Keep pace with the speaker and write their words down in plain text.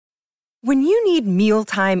When you need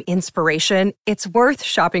mealtime inspiration, it's worth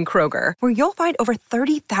shopping Kroger, where you'll find over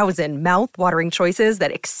 30,000 mouth-watering choices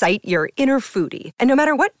that excite your inner foodie. And no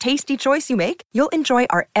matter what tasty choice you make, you'll enjoy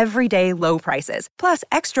our everyday low prices, plus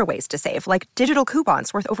extra ways to save, like digital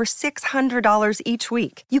coupons worth over $600 each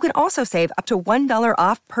week. You can also save up to $1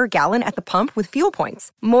 off per gallon at the pump with fuel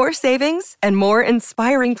points. More savings and more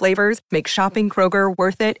inspiring flavors make shopping Kroger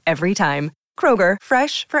worth it every time. Kroger,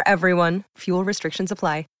 fresh for everyone. Fuel restrictions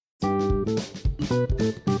apply.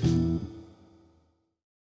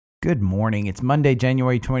 Good morning. It's Monday,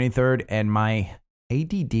 January 23rd, and my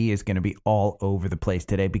ADD is going to be all over the place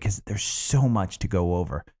today because there's so much to go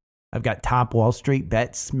over. I've got top Wall Street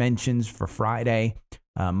bets mentions for Friday,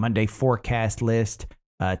 Monday forecast list,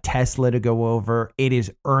 Tesla to go over. It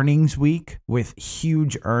is earnings week with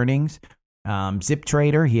huge earnings. Zip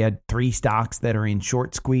Trader, he had 3 stocks that are in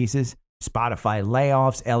short squeezes. Spotify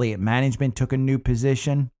layoffs. Elliott Management took a new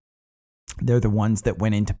position. They're the ones that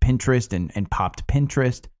went into Pinterest and popped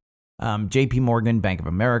Pinterest. JP Morgan, Bank of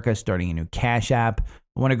America, starting a new cash app.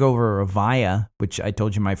 I want to go over Avaya, which I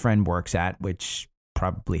told you my friend works at, which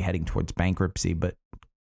probably heading towards bankruptcy, but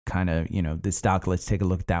kind of, the stock. Let's take a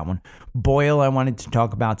look at that one. Boyle, I wanted to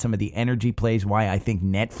talk about some of the energy plays, why I think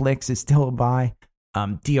Netflix is still a buy.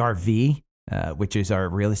 DRV, which is our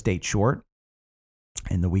real estate short,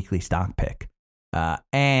 and the weekly stock pick.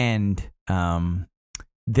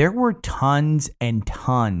 There were tons and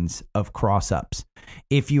tons of cross-ups.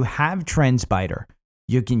 If you have TrendSpider,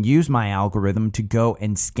 you can use my algorithm to go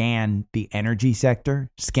and scan the energy sector,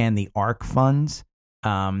 scan the ARK funds.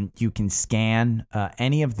 You can scan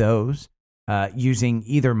any of those using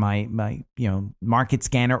either my market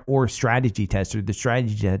scanner or strategy tester. The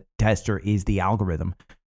strategy tester is the algorithm.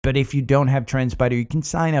 But if you don't have TrendSpider, you can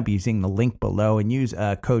sign up using the link below and use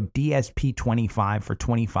code DSP25 for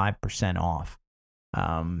 25% off.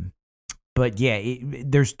 But yeah,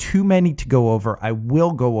 there's too many to go over. I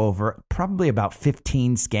will go over probably about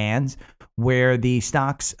 15 scans where the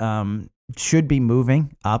stocks should be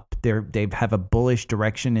moving up. They have a bullish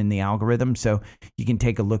direction in the algorithm, so you can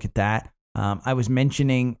take a look at that. I was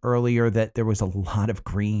mentioning earlier that there was a lot of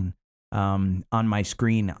green on my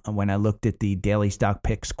screen when I looked at the daily stock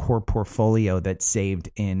picks core portfolio that's saved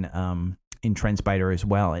in TrendSpider as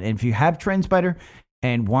well. And if you have TrendSpider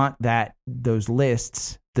and want those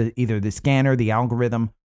lists, either the scanner, the algorithm,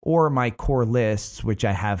 or my core lists, which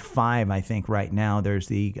I have 5, I think right now. There's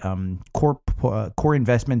the core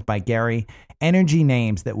investment by Gary, energy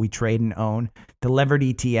names that we trade and own, the levered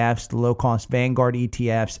ETFs, the low cost Vanguard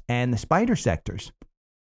ETFs, and the spider sectors.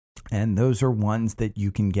 And those are ones that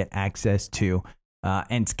you can get access to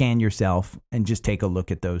and scan yourself and just take a look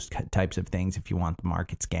at those types of things if you want the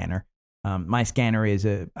market scanner. My scanner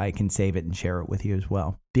I can save it and share it with you as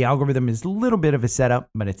well. The algorithm is a little bit of a setup,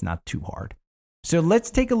 but it's not too hard. So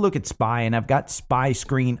let's take a look at SPY, and I've got SPY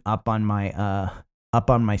screen up on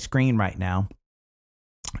my screen right now.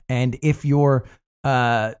 And if you're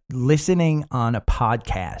listening on a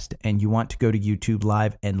podcast and you want to go to YouTube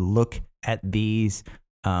Live and look at these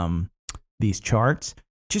charts,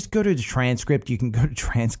 just go to the transcript. You can go to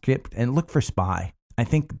transcript and look for SPY. I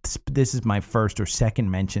think this is my first or second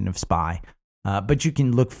mention of SPY, but you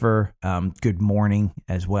can look for Good Morning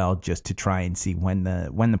as well, just to try and see when the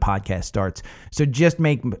podcast starts. So just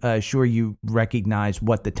make sure you recognize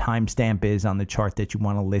what the timestamp is on the chart that you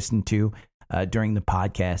want to listen to during the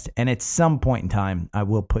podcast. And at some point in time, I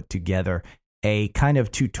will put together a kind of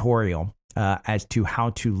tutorial as to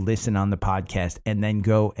how to listen on the podcast and then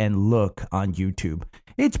go and look on YouTube.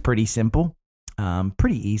 It's pretty simple,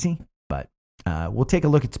 pretty easy. We'll take a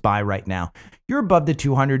look at SPY right now. You're above the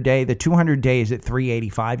 200-day. The 200-day is at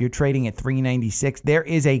 385. You're trading at 396. There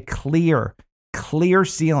is a clear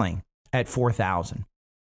ceiling at 4,000.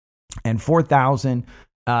 And 4,000,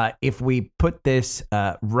 if we put this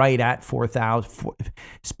right at 4,000,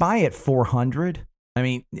 SPY at 400, I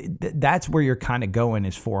mean, that's where you're kind of going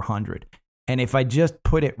is 400. And if I just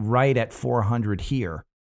put it right at 400 here,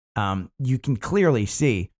 you can clearly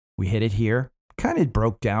see we hit it here. Kind of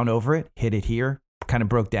broke down over it, hit it here, kind of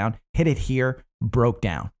broke down, hit it here, broke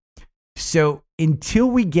down. So until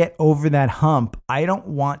we get over that hump, I don't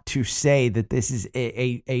want to say that this is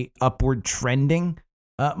a upward trending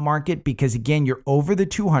market, because again, you're over the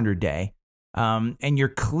 200-day and you're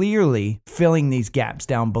clearly filling these gaps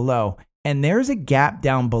down below. And there's a gap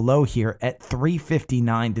down below here at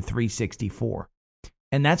 359 to 364.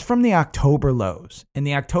 And that's from the October lows. And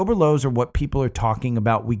the October lows are what people are talking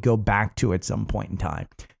about we go back to at some point in time.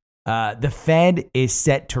 The Fed is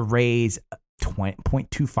set to raise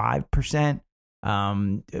 0.25%.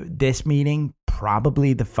 This meeting,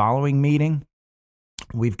 probably the following meeting.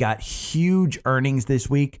 We've got huge earnings this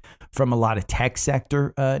week from a lot of tech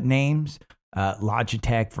sector names.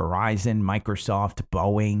 Logitech, Verizon, Microsoft,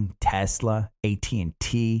 Boeing, Tesla,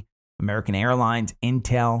 AT&T, American Airlines,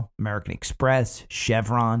 Intel, American Express,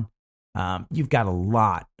 Chevron. You've got a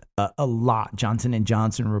lot. Johnson &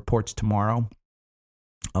 Johnson reports tomorrow.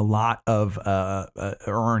 A lot of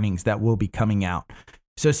earnings that will be coming out.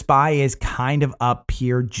 So SPY is kind of up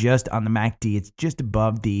here just on the MACD. It's just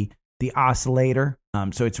above the oscillator.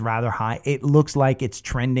 So it's rather high. It looks like it's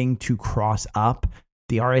trending to cross up.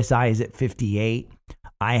 The RSI is at 58.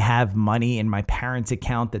 I have money in my parents'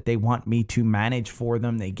 account that they want me to manage for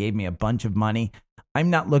them. They gave me a bunch of money. I'm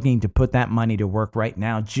not looking to put that money to work right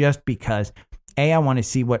now just because, A, I want to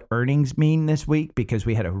see what earnings mean this week because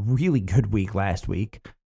we had a really good week last week.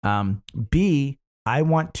 B, I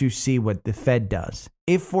want to see what the Fed does.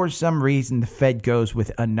 If for some reason the Fed goes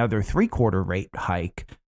with another 3/4 rate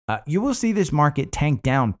hike, you will see this market tank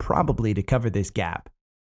down probably to cover this gap.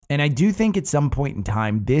 And I do think at some point in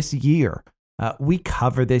time this year, we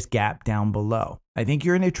cover this gap down below. I think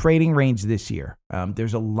you're in a trading range this year.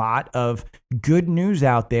 There's a lot of good news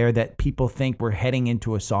out there that people think we're heading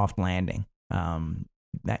into a soft landing.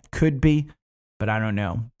 That could be, but I don't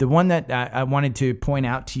know. The one that I wanted to point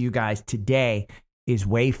out to you guys today is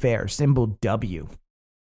Wayfair, symbol W.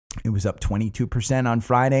 It was up 22% on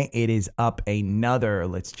Friday. It is up another,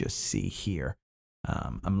 let's just see here.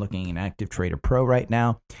 I'm looking in Active Trader Pro right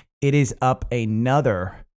now. It is up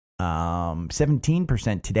another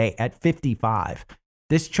 17% today at 55.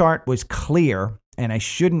 This chart was clear, and I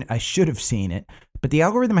should have seen it, but the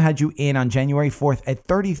algorithm had you in on January 4th at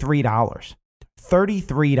 $33.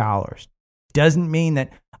 $33 doesn't mean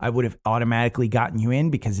that I would have automatically gotten you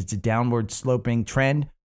in because it's a downward sloping trend.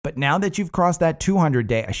 But now that you've crossed that 200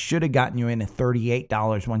 day, I should have gotten you in at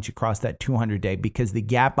 $38 once you cross that 200 day because the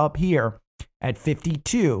gap up here at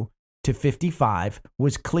 52 to 55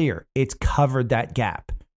 was clear. It's covered that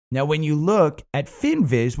gap. Now, when you look at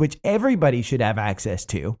FinViz, which everybody should have access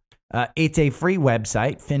to, it's a free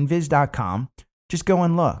website, finviz.com. Just go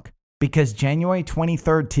and look because January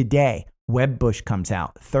 23rd today, Webbush comes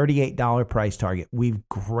out, $38 price target. We've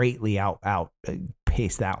greatly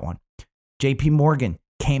outpaced that one. JP Morgan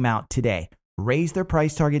came out today, raised their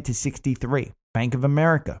price target to 63. Bank of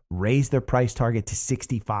America raised their price target to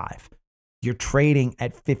 65. You're trading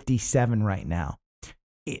at 57 right now.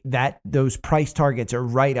 Those price targets are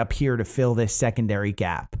right up here to fill this secondary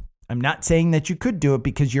gap. I'm not saying that you could do it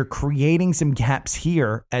because you're creating some gaps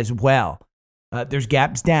here as well. There's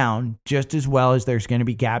gaps down just as well as there's going to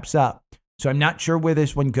be gaps up. So I'm not sure where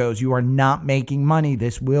this one goes. You are not making money.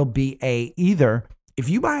 This will be either if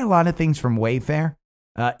you buy a lot of things from Wayfair,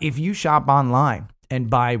 if you shop online and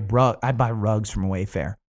buy I buy rugs from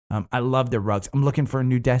Wayfair. I love their rugs. I'm looking for a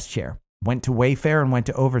new desk chair. Went to Wayfair and went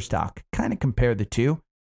to Overstock. Kind of compare the two,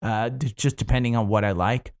 just depending on what I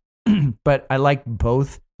like. But I like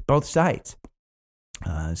both sites.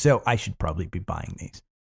 So I should probably be buying these.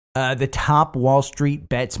 The top Wall Street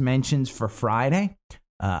bets mentions for Friday.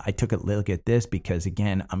 I took a look at this because,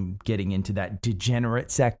 again, I'm getting into that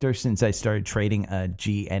degenerate sector since I started trading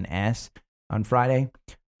GNS on Friday.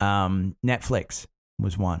 Netflix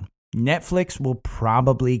was one. Netflix will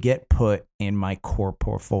probably get put in my core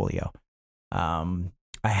portfolio.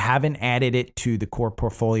 I haven't added it to the core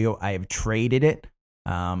portfolio. I have traded it,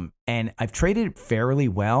 and I've traded it fairly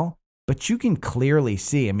well. But you can clearly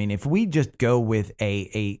see. I mean, if we just go with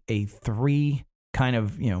a three kind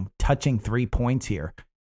of touching 3 points here,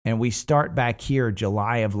 and we start back here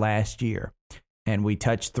July of last year, and we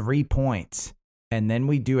touch 3 points, and then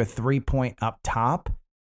we do a 3-point up top,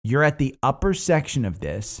 you're at the upper section of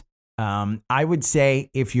this. I would say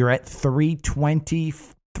if you're at 320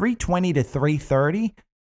 to 330,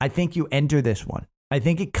 I think you enter this one. I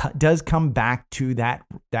think it does come back to that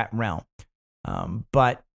realm.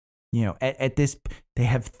 But, at this, they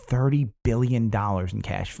have $30 billion in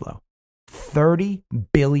cash flow. $30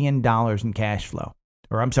 billion in cash flow.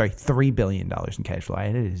 Or I'm sorry, $3 billion in cash flow. I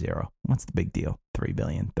added a zero. What's the big deal? 3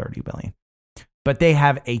 billion, 30 billion. But they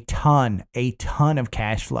have a ton of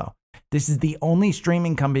cash flow. This is the only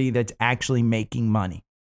streaming company that's actually making money.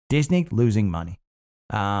 Disney, losing money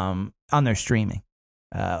on their streaming.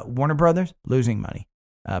 Warner Brothers, losing money.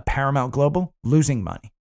 Paramount Global, losing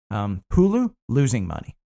money. Hulu, losing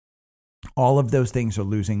money. All of those things are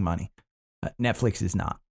losing money. Netflix is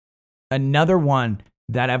not. Another one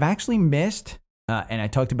that I've actually missed, and I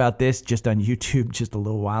talked about this just on YouTube just a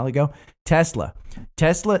little while ago, Tesla.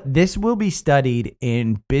 This will be studied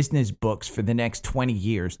in business books for the next 20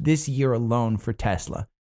 years, this year alone for Tesla,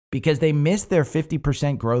 because they missed their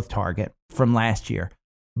 50% growth target from last year.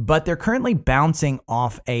 but they're currently bouncing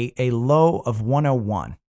off a low of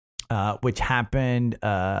 101, which happened,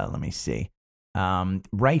 let me see,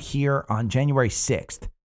 right here on January 6th.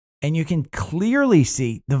 And you can clearly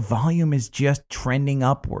see the volume is just trending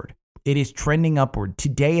upward. It is trending upward.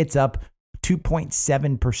 Today, it's up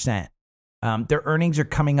 2.7%. Their earnings are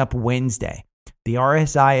coming up Wednesday. The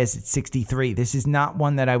RSI is at 63. This is not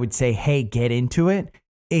one that I would say, hey, get into it,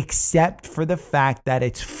 except for the fact that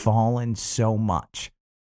it's fallen so much.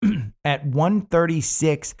 At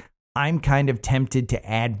 136, I'm kind of tempted to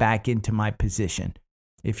add back into my position.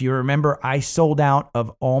 If you remember, I sold out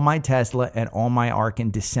of all my Tesla and all my ARK in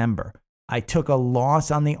December. I took a loss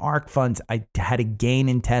on the ARK funds. I had a gain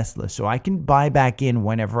in Tesla, so I can buy back in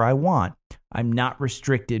whenever I want. I'm not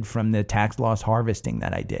restricted from the tax loss harvesting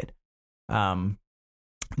that I did.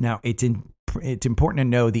 Now, it's important to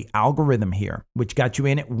know the algorithm here, which got you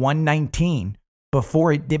in at 119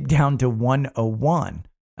 before it dipped down to 101.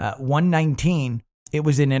 119, it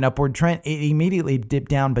was in an upward trend. It immediately dipped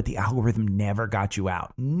down, but the algorithm never got you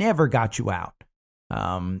out. Never got you out.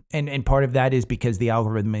 And part of that is because the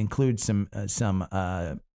algorithm includes some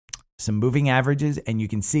moving averages, and you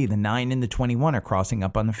can see the 9 and the 21 are crossing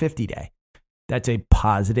up on the 50-day. That's a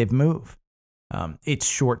positive move. It's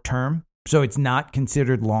short term, so it's not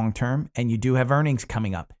considered long term, and you do have earnings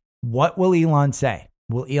coming up. What will Elon say?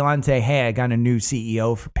 Will Elon say, hey, I got a new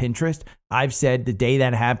CEO for Pinterest? I've said the day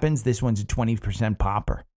that happens, this one's a 20%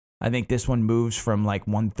 popper. I think this one moves from like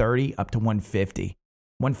 130 up to 150,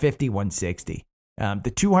 160.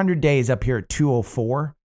 The 200-day is up here at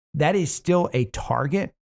 204. That is still a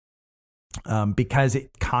target because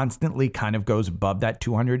it constantly kind of goes above that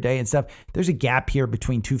 200-day and stuff. There's a gap here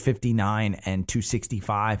between 259 and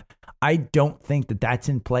 265. I don't think that that's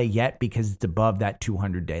in play yet because it's above that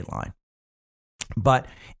 200-day line. But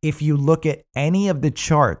if you look at any of the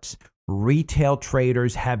charts, retail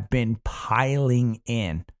traders have been piling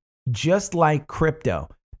in. Just like crypto,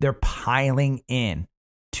 they're piling in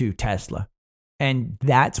to Tesla. And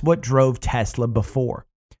that's what drove Tesla before.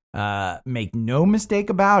 Make no mistake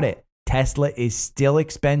about it, Tesla is still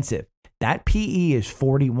expensive. That PE is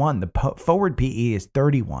 41. The forward PE is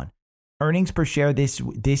 31. Earnings per share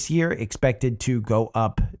this year expected to go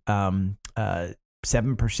up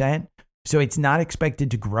 7%. So it's not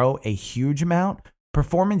expected to grow a huge amount.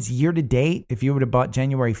 Performance year to date, if you would have bought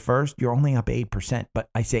January 1st, you're only up 8%. But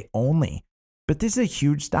I say only. But this is a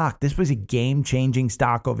huge stock. This was a game-changing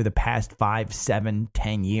stock over the past 5, 7,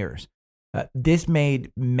 10 years. This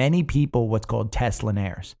made many people what's called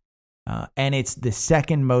Teslanaires. And it's the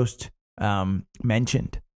second most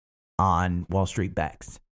mentioned on Wall Street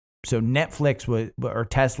Bets. So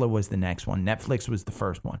Tesla was the next one. Netflix was the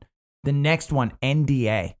first one. The next one,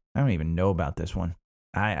 NDA. I don't even know about this one.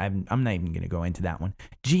 I'm not even going to go into that one.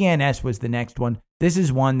 GNS was the next one. This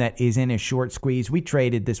is one that is in a short squeeze. We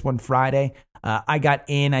traded this one Friday. I got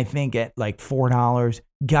in, I think, at like $4,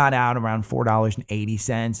 got out around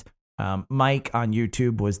 $4.80. Mike on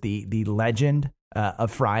YouTube was the legend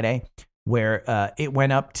of Friday, where it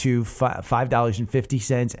went up to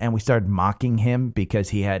 $5.50, and we started mocking him because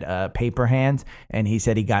he had paper hands, and he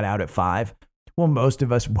said he got out at $5. Well, most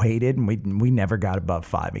of us waited, and we never got above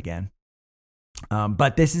 5 again.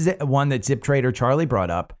 But this is one that Zip Trader Charlie brought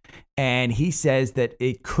up, and he says that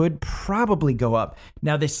it could probably go up.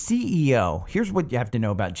 Now, the CEO, here's what you have to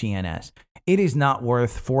know about GNS. It is not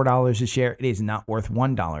worth $4 a share. It is not worth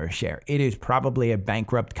 $1 a share. It is probably a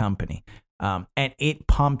bankrupt company. And it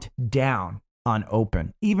pumped down on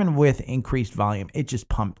open. Even with increased volume, it just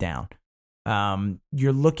pumped down.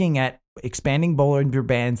 You're looking at expanding Bollinger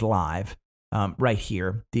Bands Live. Right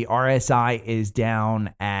here, the RSI is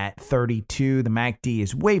down at 32. The MACD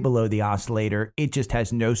is way below the oscillator. It just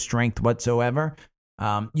has no strength whatsoever.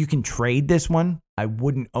 You can trade this one. I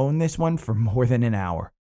wouldn't own this one for more than an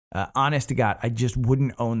hour. Honest to God, I just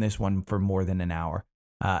wouldn't own this one for more than an hour.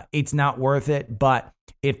 It's not worth it. But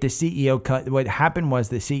if the CEO, what happened was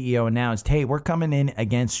the CEO announced, hey, we're coming in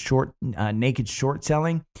against naked short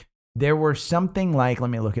selling. There were something like, let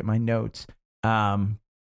me look at my notes.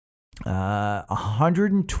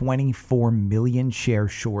 124 million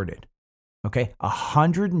shares shorted. Okay.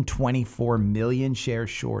 124 million shares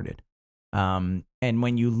shorted. And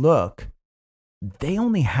when you look, they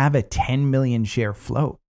only have a 10 million share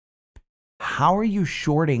float. How are you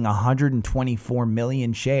shorting 124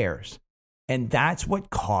 million shares? And that's what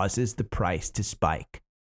causes the price to spike.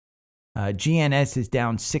 GNS is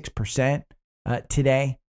down 6%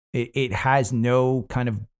 today. It has no kind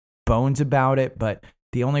of bones about it, but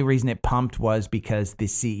the only reason it pumped was because the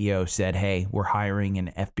CEO said, hey, we're hiring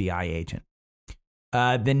an FBI agent.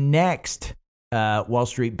 The next Wall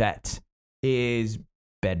Street Bets is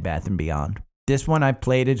Bed Bath & Beyond. This one I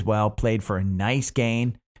played as well, played for a nice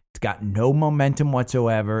gain. It's got no momentum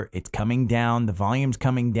whatsoever. It's coming down. The volume's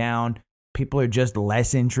coming down. People are just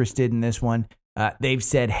less interested in this one. They've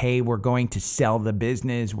said, hey, we're going to sell the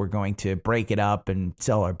business. We're going to break it up and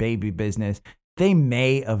sell our baby business. They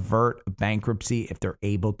may avert bankruptcy if they're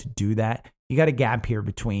able to do that. You got a gap here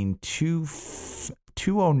between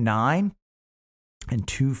 209 and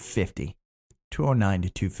 250. 209 to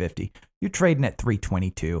 250. You're trading at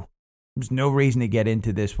 322. There's no reason to get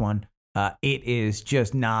into this one. It is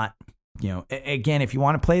just not, again, if you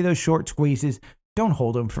want to play those short squeezes, don't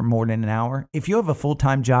hold them for more than an hour. If you have a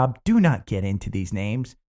full-time job, do not get into these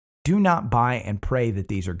names. Do not buy and pray that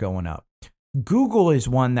these are going up. Google is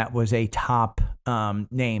one that was a top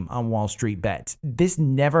name on Wall Street Bets. This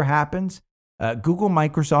never happens. Google,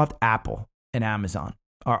 Microsoft, Apple, and Amazon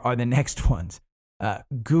are the next ones.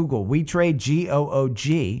 Google, we trade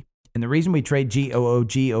GOOG. And the reason we trade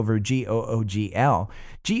GOOG over GOOGL,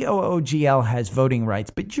 GOOGL has voting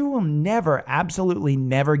rights, but you will never, absolutely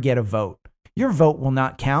never get a vote. Your vote will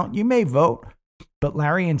not count. You may vote, but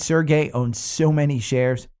Larry and Sergey own so many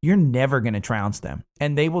shares, you're never going to trounce them.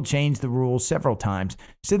 And they will change the rules several times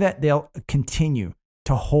so that they'll continue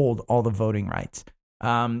to hold all the voting rights.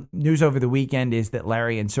 News over the weekend is that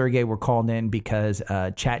Larry and Sergey were called in because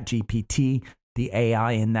ChatGPT, the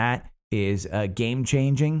AI in that, is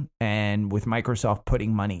game-changing, and with Microsoft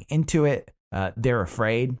putting money into it, they're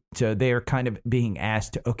afraid. So they're kind of being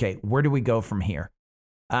asked, okay, where do we go from here?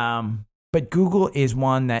 But Google is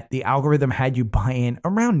one that the algorithm had you buy in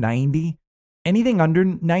around 90. Anything under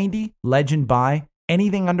 90, legend buy.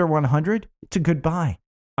 Anything under 100, it's a good buy.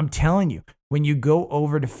 I'm telling you, when you go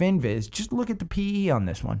over to FinViz, just look at the PE on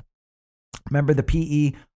this one. Remember the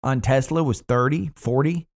PE on Tesla was 30,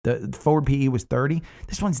 40. The forward PE was 30.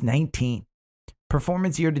 This one's 19.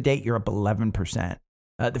 Performance year to date, you're up 11%.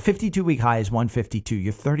 The 52-week high is 152.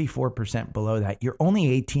 You're 34% below that. You're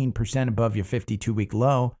only 18% above your 52-week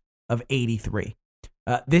low of 83.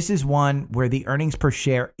 This is one where the earnings per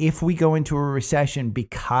share, if we go into a recession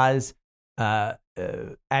because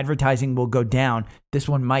advertising will go down, this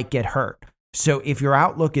one might get hurt. So if your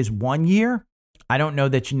outlook is 1 year, I don't know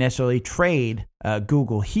that you necessarily trade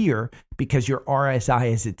Google here because your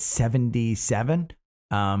RSI is at 77.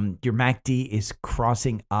 Your MACD is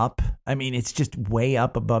crossing up. I mean, it's just way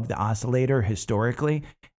up above the oscillator historically.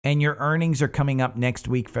 And your earnings are coming up next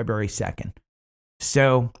week, February 2nd.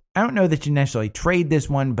 So I don't know that you necessarily trade this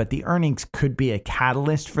one, but the earnings could be a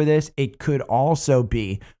catalyst for this. It could also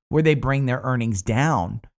be where they bring their earnings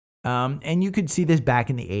down. And you could see this back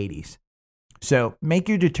in the 80s. So make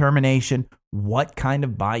your determination what kind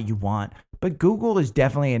of buy you want. But Google is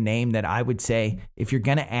definitely a name that I would say if you're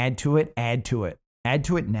going to add to it, add to it. Add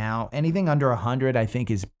to it now. Anything under 100, I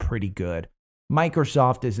think, is pretty good.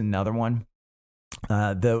 Microsoft is another one.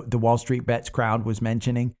 The Wall Street Bets crowd was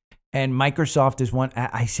mentioning. And Microsoft is one.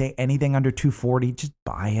 I say anything under 240, just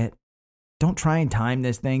buy it. Don't try and time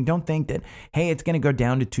this thing. Don't think that, hey, it's going to go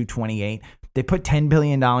down to 228. They put $10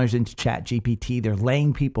 billion into ChatGPT. They're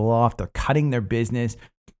laying people off. They're cutting their business.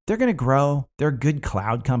 They're going to grow. They're a good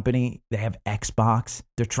cloud company. They have Xbox.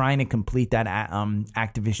 They're trying to complete that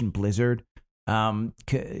Activision Blizzard.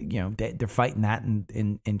 They're fighting that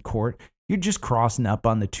in court. You're just crossing up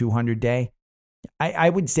on the 200-day. I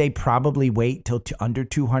would say probably wait till under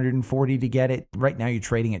 240 to get it. Right now you're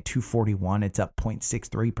trading at 241. It's up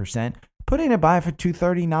 0.63%. Put in a buy for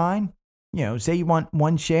 239. Say you want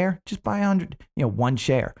one share, just buy 100. One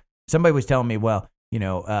share. Somebody was telling me, well,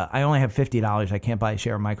 I only have $50. I can't buy a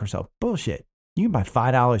share of Microsoft. Bullshit. You can buy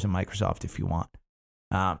 $5 in Microsoft if you want.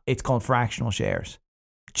 It's called fractional shares.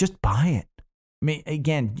 Just buy it. I mean,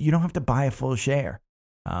 again, you don't have to buy a full share.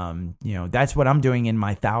 That's what I'm doing in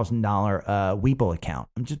my $1,000 Webull account.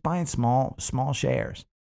 I'm just buying small shares.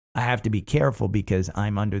 I have to be careful because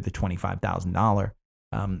I'm under the $25,000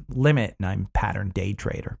 limit and I'm pattern day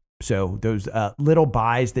trader. So those little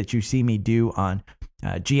buys that you see me do on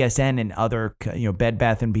GSN and other, Bed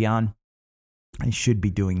Bath & Beyond, I should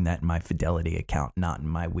be doing that in my Fidelity account, not in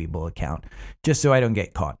my Webull account, just so I don't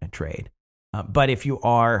get caught in a trade. But if you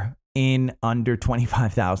are in under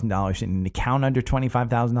 $25,000 in an account under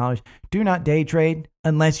 $25,000, do not day trade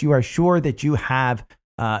unless you are sure that you have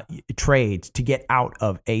trades to get out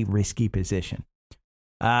of a risky position.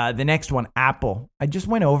 The next one, Apple. I just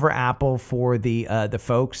went over Apple for the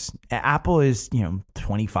folks. Apple is,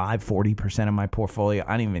 25-40% of my portfolio.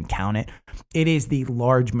 I don't even count it. It is the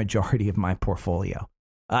large majority of my portfolio.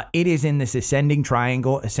 It is in this ascending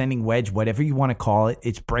triangle, ascending wedge, whatever you want to call it.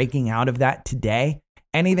 It's breaking out of that today.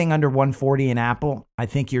 Anything under 140 in Apple, I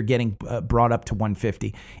think you're getting brought up to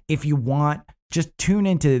 150. If you want just tune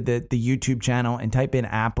into the YouTube channel and type in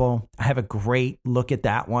Apple. I have a great look at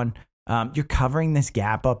that one. You're covering this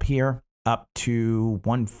gap up here up to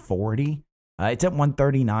 140. It's at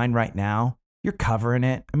 139 right now. You're covering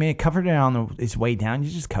it. I mean, it covered it on its way down. You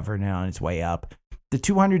just covered it on its way up. The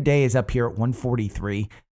 200-day is up here at 143.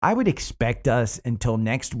 I would expect us until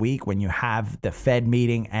next week when you have the Fed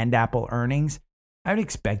meeting and Apple earnings, I would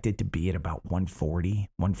expect it to be at about 140,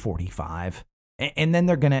 145. And then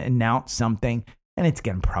they're going to announce something, and it's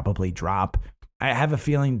going to probably drop. I have a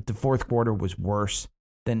feeling the fourth quarter was worse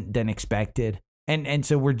than expected. And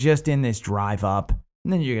so we're just in this drive up,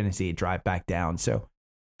 and then you're going to see it drive back down. So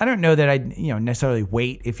I don't know that I'd necessarily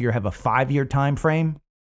wait if you have a 5-year time frame.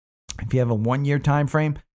 If you have a 1-year time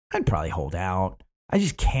frame, I'd probably hold out. I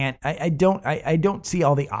just can't. I don't see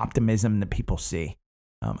all the optimism that people see.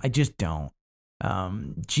 I just don't.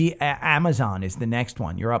 Amazon is the next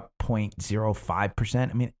one. You're up 0.05%.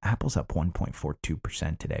 I mean, Apple's up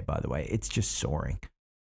 1.42% today, by the way. It's just soaring.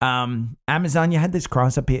 Amazon, you had this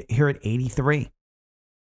cross up here at 83.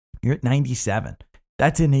 You're at 97.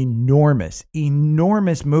 That's an enormous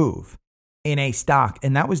move in a stock.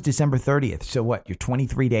 And that was December 30th. So what? You're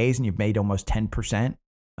 23 days and you've made almost 10%.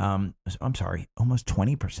 I'm sorry, almost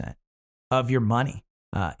 20% of your money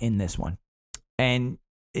in this one. And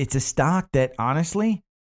it's a stock that, honestly,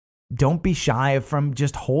 don't be shy from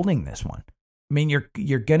just holding this one. I mean,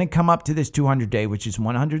 you're going to come up to this 200-day, which is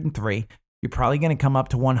 103. You're probably going to come up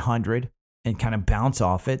to 100 and kind of bounce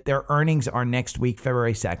off it. Their earnings are next week,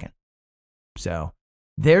 February 2nd. So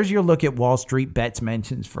there's your look at Wall Street bets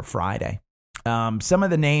mentions for Friday. Some of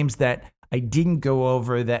the names that I didn't go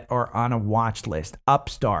over that are on a watch list.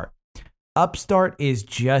 Upstart. Upstart is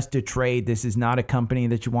just a trade. This is not a company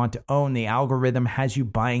that you want to own. The algorithm has you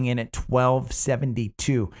buying in at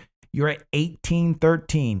 $12.72. You're at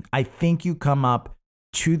 $18.13. I think you come up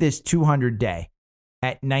to this 200-day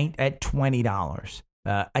at $20.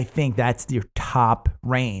 I think that's your top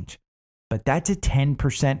range, but that's a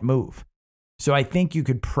 10% move. So I think you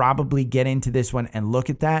could probably get into this one and look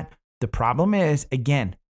at that. The problem is,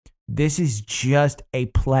 again, this is just a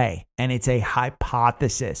play and it's a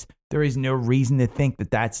hypothesis. There is no reason to think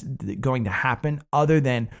that that's going to happen other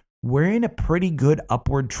than we're in a pretty good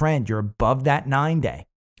upward trend. You're above that 9-day.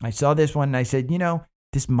 I saw this one and I said,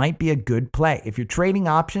 this might be a good play. If you're trading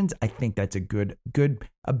options, I think that's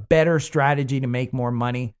a better strategy to make more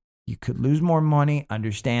money. You could lose more money.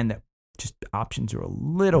 Understand that just options are a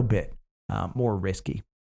little bit more risky.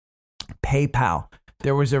 PayPal.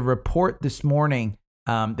 There was a report this morning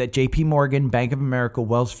that JP Morgan, Bank of America,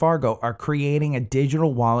 Wells Fargo are creating a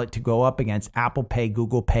digital wallet to go up against Apple Pay,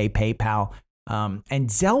 Google Pay, PayPal. And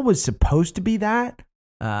Zelle was supposed to be that.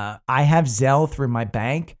 I have Zelle through my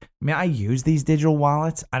bank. I mean, I use these digital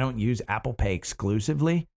wallets. I don't use Apple Pay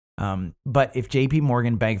exclusively. But if JP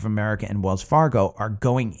Morgan, Bank of America, and Wells Fargo are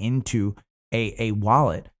going into a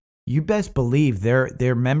wallet, you best believe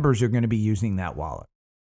their members are going to be using that wallet.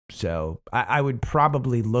 So I would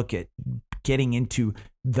probably look at getting into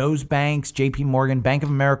those banks. JP Morgan, Bank of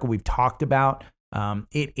America, we've talked about.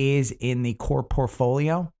 It is in the core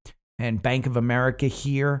portfolio. And Bank of America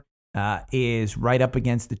here is right up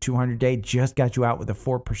against the 200-day. Just got you out with a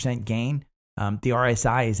 4% gain. The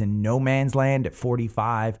RSI is in no man's land at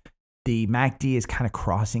 45. The MACD is kind of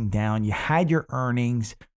crossing down. You had your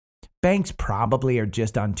earnings. Banks probably are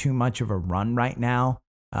just on too much of a run right now.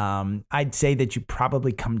 I'd say that you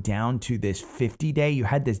probably come down to this 50-day. You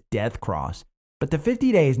had this death cross, but the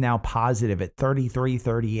 50-day is now positive at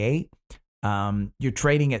 33.38. You're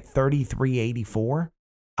trading at 33.84.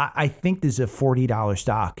 I think this is a $40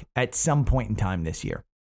 stock at some point in time this year.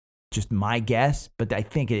 Just my guess, but I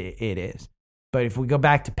think it is. But if we go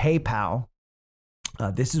back to PayPal,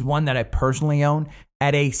 this is one that I personally own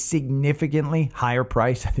at a significantly higher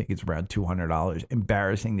price. I think it's around $200.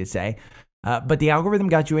 Embarrassing to say. But the algorithm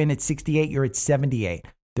got you in at 68. You're at 78.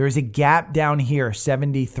 There is a gap down here,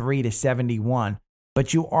 73 to 71.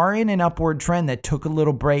 But you are in an upward trend that took a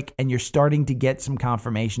little break, and you're starting to get some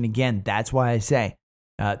confirmation again. That's why I say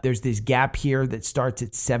there's this gap here that starts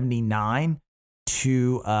at 79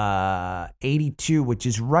 to 82, which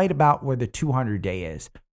is right about where the 200-day is.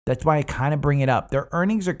 That's why I kind of bring it up. Their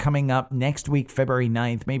earnings are coming up next week, February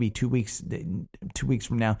 9th, maybe 2 weeks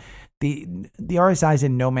from now. The RSI is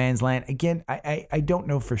in no man's land. Again, I don't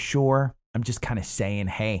know for sure. I'm just kind of saying,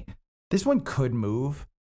 hey, this one could move,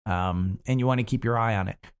 and you want to keep your eye on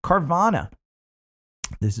it. Carvana.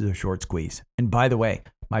 This is a short squeeze. And by the way,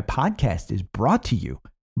 my podcast is brought to you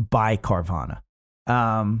by Carvana.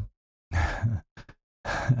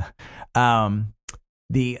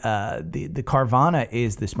 The Carvana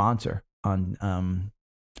is the sponsor on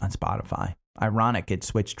Spotify. Ironic it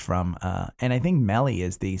switched from, and I think Melly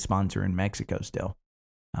is the sponsor in Mexico still.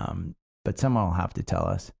 But someone will have to tell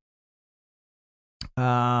us.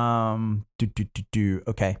 Okay.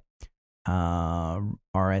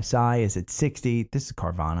 RSI is at 60. This is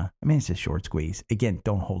Carvana. I mean, it's a short squeeze. Again,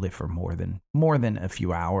 don't hold it for more than a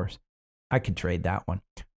few hours. I could trade that one.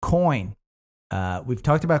 Coin. We've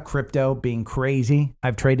talked about crypto being crazy.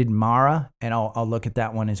 I've traded Mara, and I'll look at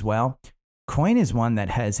that one as well. Coin is one that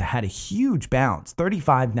has had a huge bounce,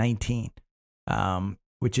 35.19,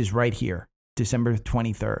 which is right here, December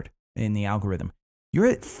 23rd in the algorithm. You're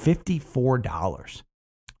at $54.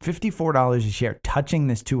 $54 a share, touching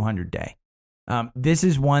this 200-day. This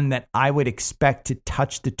is one that I would expect to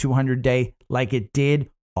touch the 200-day like it did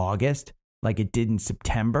August, like it did in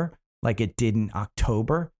September, like it did in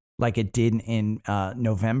October, like it did in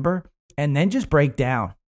November, and then just break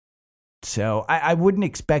down. So I wouldn't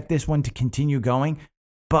expect this one to continue going,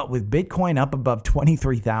 but with Bitcoin up above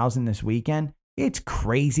 23,000 this weekend, it's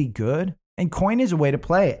crazy good, and Coin is a way to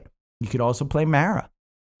play it. You could also play Mara.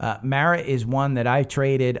 Mara is one that I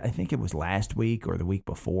traded, I think it was last week or the week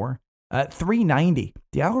before, $3.90.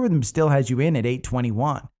 The algorithm still has you in at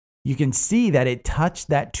 $8.21. You can see that it touched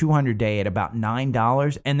that 200-day at about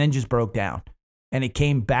 $9 and then just broke down. And it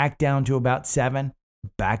came back down to about $7,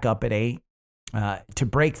 back up at $8. To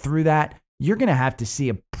break through that, you're going to have to see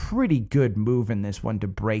a pretty good move in this one to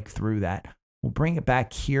break through that. We'll bring it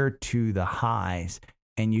back here to the highs,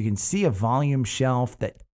 and you can see a volume shelf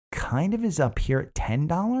that kind of is up here at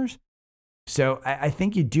 $10. So I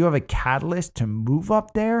think you do have a catalyst to move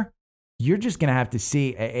up there. You're just going to have to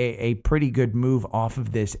see a pretty good move off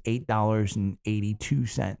of this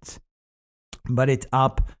 $8.82. But it's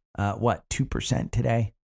up, 2%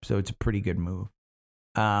 today? So it's a pretty good move.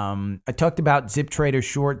 I talked about Zip Trader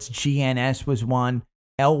shorts. GNS was one.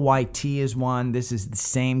 LYT is one. This is the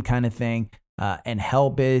same kind of thing. And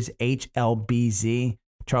Hellbiz, HLBZ.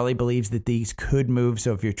 Charlie believes that these could move.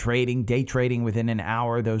 So if you're trading, day trading within an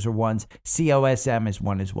hour, those are ones. COSM is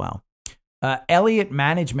one as well. Elliott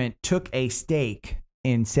Management took a stake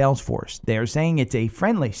in Salesforce. They're saying it's a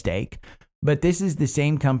friendly stake, but this is the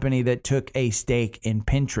same company that took a stake in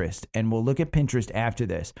Pinterest. And we'll look at Pinterest after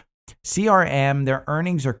this. CRM, their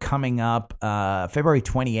earnings are coming up February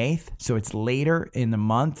 28th. So it's later in the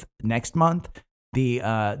month, next month. The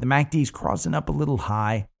MACD is crossing up a little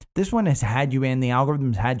high. This one has had you in, the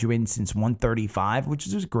algorithm's had you in since 135, which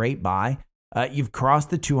is a great buy. You've crossed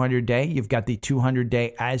the 200-day. You've got the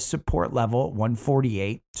 200-day as support level at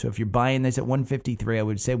 148. So if you're buying this at 153, I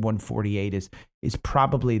would say 148 is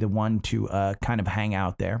probably the one to kind of hang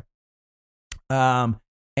out there. And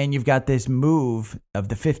you've got this move of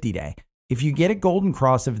the 50-day. If you get a golden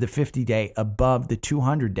cross of the 50-day above the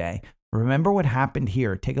 200-day, remember what happened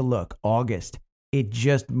here. Take a look. August, it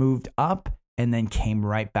just moved up and then came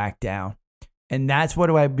right back down. And that's what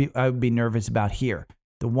I would be nervous about here.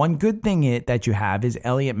 The one good thing that you have is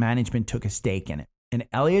Elliott Management took a stake in it. And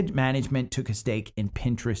Elliott Management took a stake in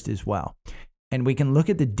Pinterest as well. And we can look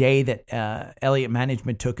at the day that Elliott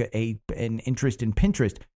Management took an interest in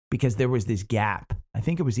Pinterest because there was this gap. I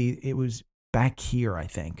think it was back here, I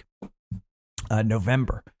think,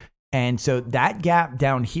 November. And so that gap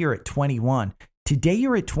down here at 21. Today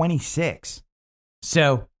you're at 26.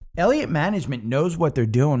 So Elliott Management knows what they're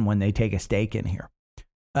doing when they take a stake in here.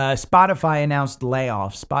 Spotify announced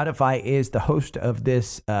layoffs. Spotify is the host of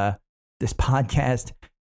this podcast.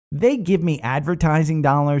 They give me advertising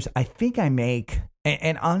dollars. I think I make,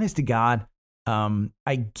 and honest to God,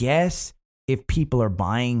 I guess if people are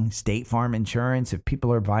buying State Farm insurance, if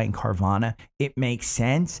people are buying Carvana, it makes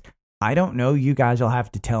sense. I don't know. You guys will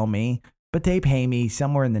have to tell me. But they pay me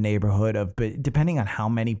somewhere in the neighborhood of, but depending on how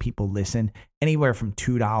many people listen, anywhere from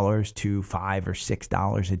 $2 to $5 or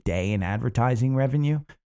 $6 a day in advertising revenue.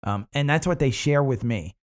 And that's what they share with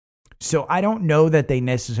me. So I don't know that they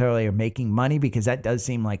necessarily are making money because that does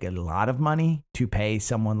seem like a lot of money to pay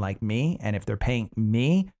someone like me. And if they're paying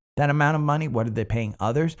me that amount of money, what are they paying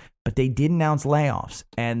others? But they did announce layoffs.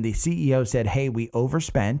 And the CEO said, hey, we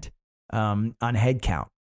overspent on headcount.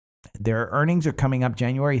 Their earnings are coming up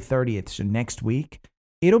January 30th, so next week.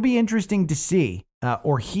 It'll be interesting to see,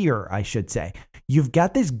 or hear, I should say. You've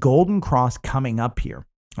got this golden cross coming up here.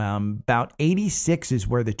 About 86 is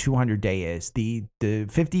where the 200-day is. The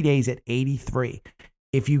 50 days at 83.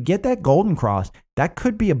 If you get that golden cross, that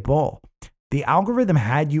could be a bull. The algorithm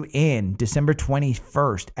had you in December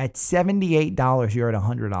 21st at $78. You're at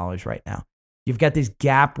 $100 right now. You've got this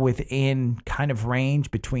gap within kind of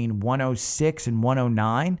range between 106 and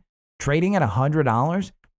 109. Trading at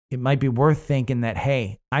 $100, it might be worth thinking that,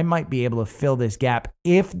 hey, I might be able to fill this gap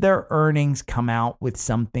if their earnings come out with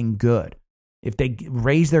something good. If they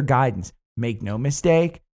raise their guidance, make no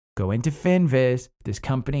mistake, go into FinViz. This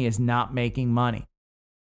company is not making money.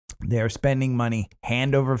 They are spending money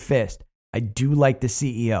hand over fist. I do like the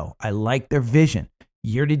CEO. I like their vision.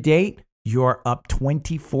 Year to date, you're up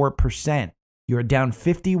 24%. You're down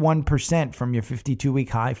 51% from your 52-week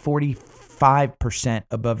high, 45%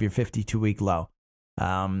 above your 52-week low.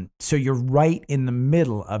 So you're right in the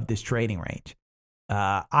middle of this trading range.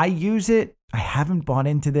 I use it. I haven't bought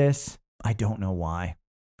into this. I don't know why.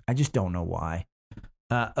 I just don't know why.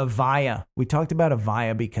 Avaya. We talked about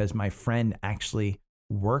Avaya because my friend actually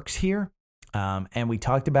works here. And we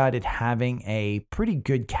talked about it having a pretty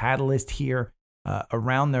good catalyst here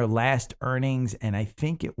around their last earnings. And I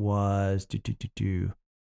think it was,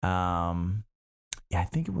 I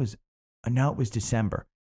think it was, no, it was December.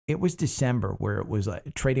 It was December where it was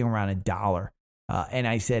trading around $1. And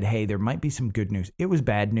I said, hey, there might be some good news. It was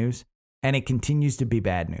bad news, and it continues to be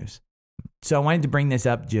bad news. So I wanted to bring this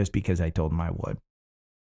up just because I told him I would.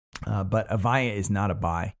 But Avaya is not a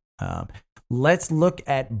buy. Let's look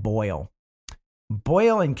at Boyle.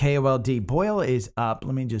 Boyle and KOLD. Boyle is up.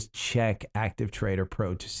 Let me just check Active Trader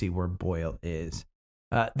Pro to see where Boyle is.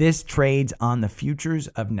 This trades on the futures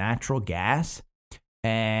of natural gas,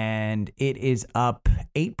 and it is up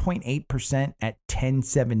 8.8% at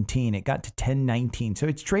 10.17. It got to 10.19. So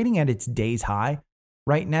it's trading at its day's high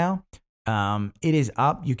right now. It is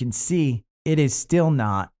up. You can see it is still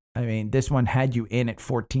not. I mean, this one had you in at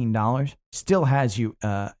 $14. Still has you.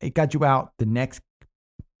 It got you out the next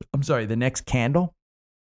candle.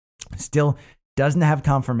 Still doesn't have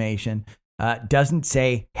confirmation. Doesn't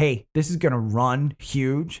say, hey, this is going to run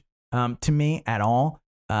huge to me at all.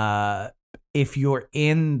 If you're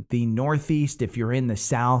in the Northeast, if you're in the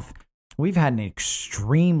South, we've had an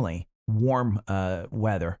extremely warm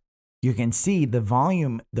weather. You can see the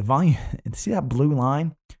volume. See that blue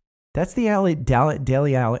line? That's the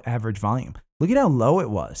daily average volume. Look at how low it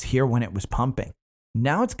was here when it was pumping.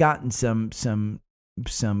 Now it's gotten some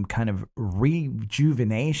kind of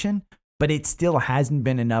rejuvenation, but it still hasn't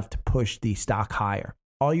been enough to push the stock higher.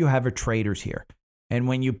 All you have are traders here. And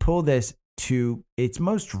when you pull this to its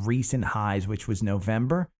most recent highs, which was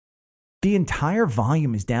November, the entire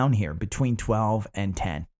volume is down here between 12 and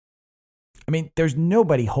 10. I mean, there's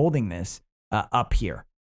nobody holding this up here.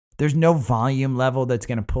 There's no volume level that's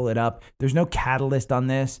going to pull it up. There's no catalyst on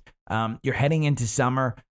this. You're heading into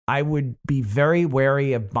summer. I would be very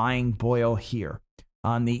wary of buying Boyle here.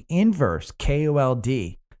 On the inverse,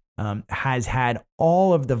 KOLD has had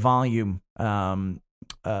all of the volume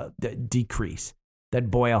decrease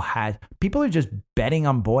that Boyle had. People are just betting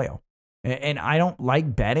on Boyle. And I don't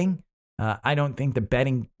like betting. I don't think the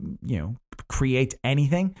betting, creates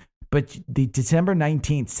anything. But the December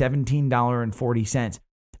 19th, $17.40.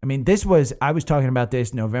 I mean, I was talking about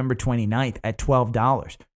this November 29th at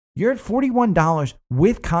 $12. You're at $41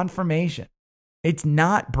 with confirmation. It's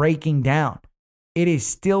not breaking down. It is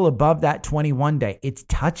still above that 21-day. It's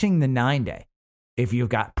touching the 9-day. If you've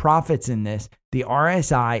got profits in this, the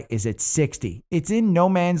RSI is at 60. It's in no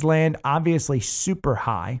man's land, obviously super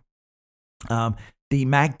high. The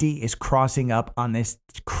MACD is crossing up on this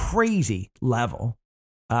crazy level.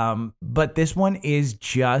 But this one is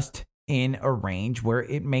just in a range where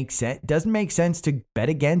it makes sense. Doesn't make sense to bet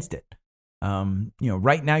against it.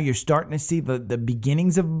 Right now you're starting to see the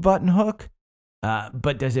beginnings of a button hook.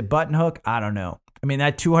 But does it button hook? I don't know. I mean,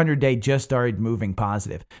 that 200-day just started moving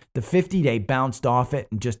positive. The 50-day bounced off it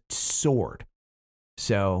and just soared.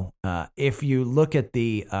 So if you look at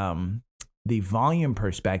the volume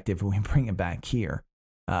perspective, we bring it back here.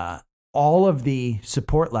 All of the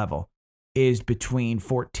support level is between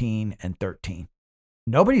 14 and 13.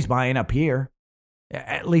 Nobody's buying up here,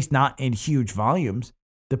 at least not in huge volumes.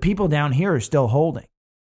 The people down here are still holding.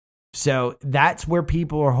 So that's where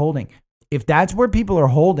people are holding. If that's where people are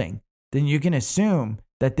holding, then you can assume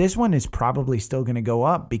that this one is probably still going to go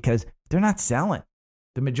up because they're not selling.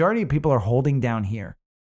 The majority of people are holding down here.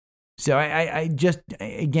 So I just,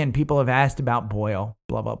 again, people have asked about Boyle,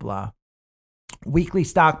 blah, blah, blah. Weekly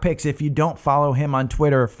stock picks. If you don't follow him on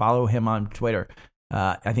Twitter, follow him on Twitter.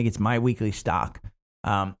 I think it's My Weekly Stock.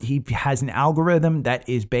 He has an algorithm that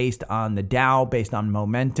is based on the Dow, based on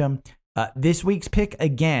momentum. This week's pick,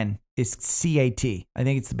 again, is CAT. I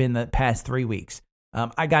think it's been the past 3 weeks.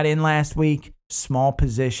 I got in last week, small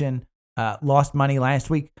position, lost money last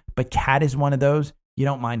week, but CAT is one of those you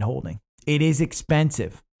don't mind holding. It is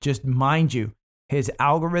expensive. Just mind you, his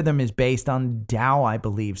algorithm is based on Dow, I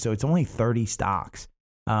believe, so it's only 30 stocks.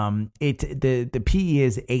 The PE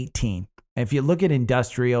is 18. And if you look at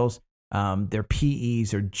industrials, their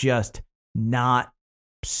PEs are just not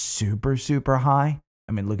super, super high.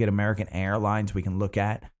 I mean, look at American Airlines. We can look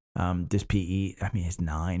at this PE. I mean, it's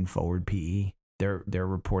 9 forward PE. They're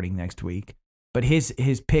reporting next week. But his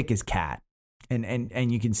pick is CAT.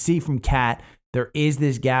 And you can see from CAT, there is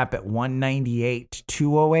this gap at 198 to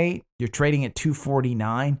 208. You're trading at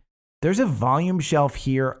 249. There's a volume shelf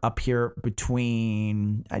up here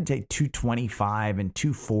between, I'd say, 225 and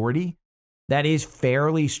 240. That is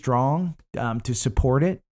fairly strong to support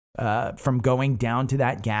it from going down to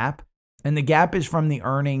that gap. And the gap is from the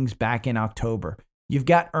earnings back in October. You've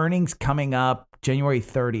got earnings coming up January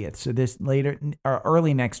 30th. So this later or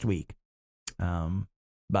early next week.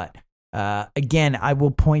 But again, I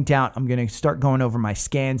will point out, I'm going to start going over my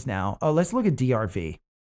scans now. Oh, let's look at DRV.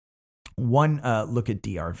 Look at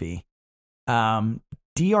DRV.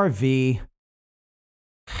 DRV,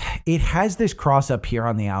 it has this cross up here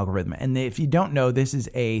on the algorithm. And if you don't know, this is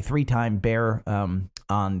a 3-time bear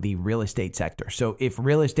on the real estate sector. So if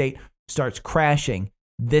real estate starts crashing,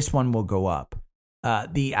 this one will go up.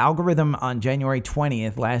 The algorithm on January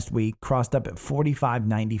 20th last week crossed up at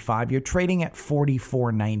 45.95. You're trading at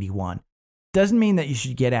 44.91. Doesn't mean that you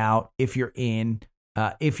should get out if you're in.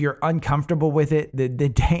 If you're uncomfortable with it, the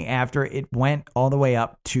day after it went all the way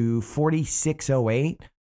up to 46.08.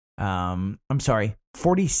 I'm sorry,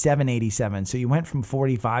 47.87. So you went from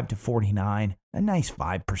 45 to 49, a nice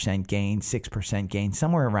 5% gain, 6% gain,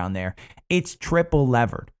 somewhere around there. It's triple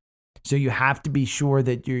levered. So you have to be sure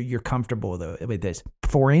that you're comfortable with this.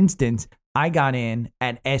 For instance, I got in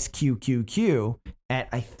at SQQQ at,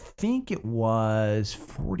 I think it was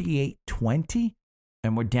 48.20.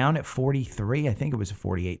 And we're down at 43. I think it was a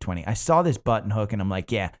 48.20. I saw this button hook and I'm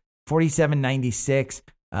like, yeah, 47.96.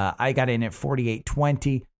 I got in at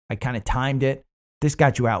 48.20. I kind of timed it. This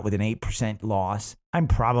got you out with an 8% loss. I'm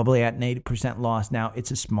probably at an 8% loss now. It's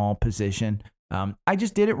a small position. I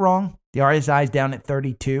just did it wrong. The RSI is down at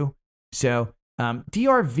 32. So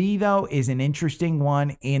DRV, though, is an interesting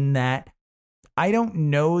one in that I don't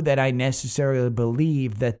know that I necessarily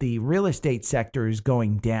believe that the real estate sector is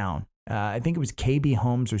going down. I think it was KB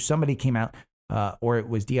Homes or somebody came out, or it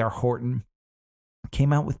was DR Horton,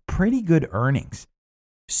 came out with pretty good earnings.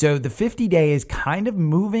 So the 50-day is kind of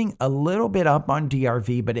moving a little bit up on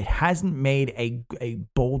DRV, but it hasn't made a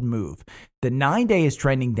bold move. The 9-day is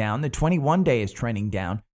trending down. The 21-day is trending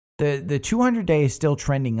down. The 200-day is still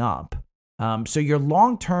trending up. So your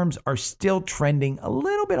long terms are still trending a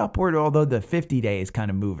little bit upward, although the 50-day is kind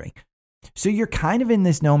of moving. So you're kind of in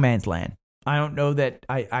this no man's land. I don't know that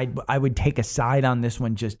I would take a side on this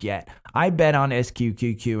one just yet. I bet on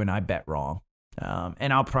SQQQ and I bet wrong.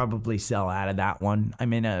 And I'll probably sell out of that one.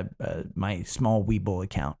 I'm in my small Webull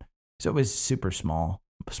account. So it was super small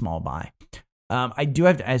buy. I do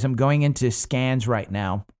have to, as I'm going into scans right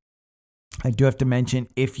now, I do have to mention,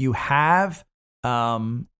 if you have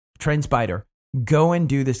TrendSpider, go and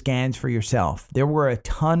do the scans for yourself. There were a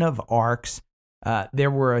ton of ARCs. There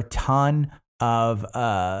were a ton of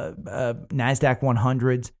NASDAQ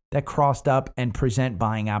 100s that crossed up and present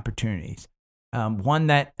buying opportunities. One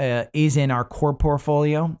that is in our core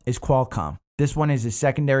portfolio is Qualcomm. This one is a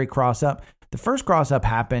secondary cross-up. The first cross-up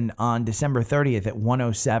happened on December 30th at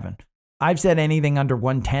 107. I've said anything under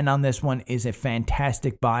 110 on this one is a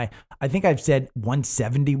fantastic buy. I think I've said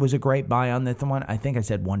 170 was a great buy on this one. I think I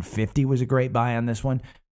said 150 was a great buy on this one.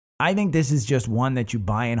 I think this is just one that you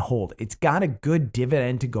buy and hold. It's got a good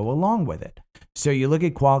dividend to go along with it. So you look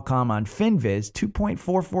at Qualcomm on FinViz,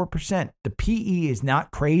 2.44%. The PE is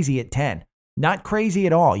not crazy at 10. Not crazy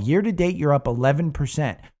at all. Year to date, you're up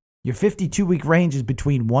 11%. Your 52-week range is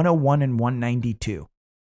between 101 and 192.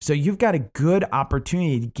 So you've got a good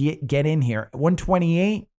opportunity to get in here.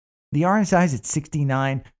 128, the RSI is at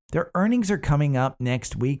 69. Their earnings are coming up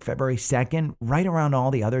next week, February 2nd, right around all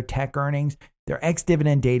the other tech earnings. Their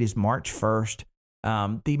ex-dividend date is March 1st.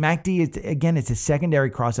 The MACD, is again, it's a secondary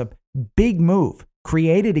cross-up. Big move.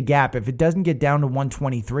 Created a gap. If it doesn't get down to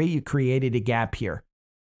 123, you created a gap here.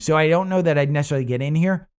 So I don't know that I'd necessarily get in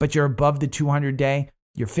here, but you're above the 200-day.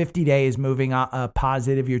 Your 50-day is moving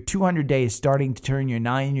positive. Your 200-day is starting to turn. Your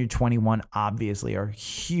 9 and your 21 obviously are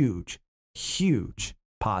huge, huge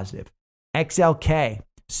positive. XLK,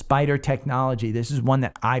 Spider Technology. This is one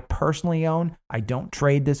that I personally own. I don't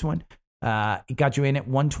trade this one. It got you in at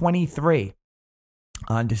 123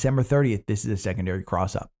 on December 30th. This is a secondary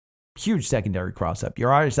cross-up. Huge secondary cross-up. Your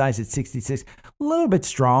RSI is at 66. A little bit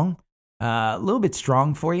strong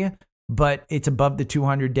for you, but it's above the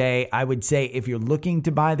 200-day. I would say if you're looking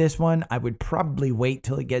to buy this one, I would probably wait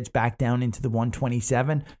till it gets back down into the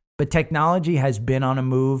 127. But technology has been on a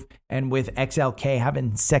move, and with XLK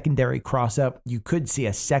having secondary cross-up, you could see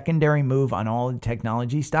a secondary move on all the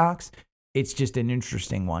technology stocks. It's just an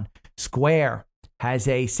interesting one. Square has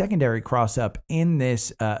a secondary cross up in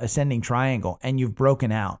this ascending triangle, and you've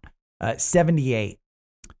broken out 78.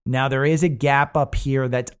 Now, there is a gap up here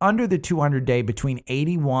that's under the 200-day between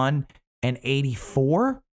 81 and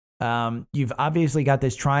 84. You've obviously got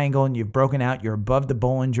this triangle, and you've broken out. You're above the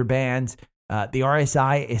Bollinger Bands. The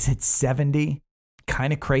RSI is at 70.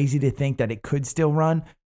 Kind of crazy to think that it could still run,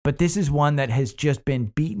 but this is one that has just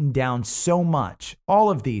been beaten down so much.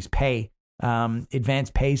 All of these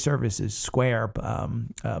advanced pay services, Square,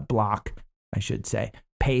 Block, I should say,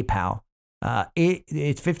 PayPal.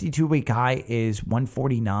 Its 52-week high is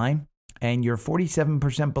 149, and you're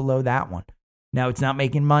 47% below that one. Now, it's not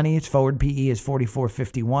making money. Its forward PE is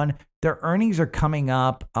 44.51. Their earnings are coming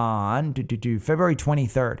up on February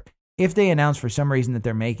 23rd. If they announce for some reason that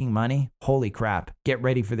they're making money, holy crap, get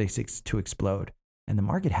ready for this to explode. And the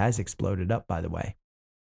market has exploded up, by the way.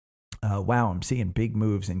 Wow, I'm seeing big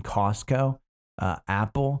moves in Costco,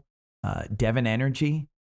 Apple, Devon Energy.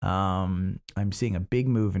 I'm seeing a big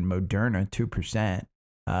move in Moderna, 2%.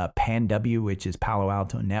 PanW, which is Palo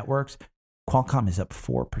Alto Networks. Qualcomm is up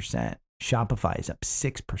 4%. Shopify is up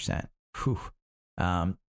 6%.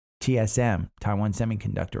 TSM, Taiwan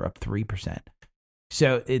Semiconductor, up 3%.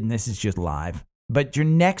 So, and this is just live. But your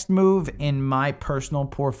next move in my personal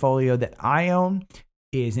portfolio that I own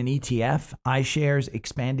is an ETF, iShares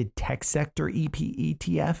Expanded Tech Sector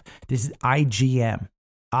ETF. This is IGM.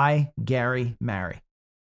 Gary Mary.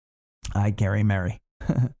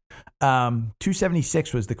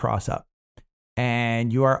 276 was the cross up.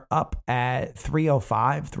 And you are up at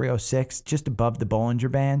 305, 306, just above the Bollinger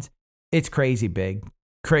Bands. It's crazy big.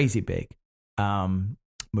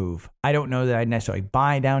 Move. I don't know that I'd necessarily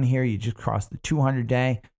buy down here. You just cross the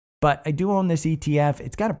 200-day. But I do own this ETF.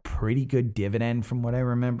 It's got a pretty good dividend from what I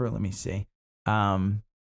remember. Let me see.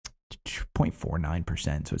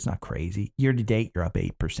 0.49%, so it's not crazy. Year to date, you're up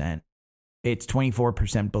 8%. It's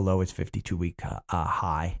 24% below its 52-week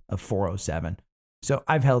high of 407. So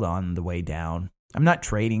I've held on the way down. I'm not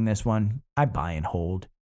trading this one. I buy and hold.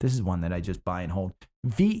 This is one that I just buy and hold.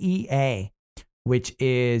 VEA, which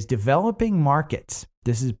is Developing Markets.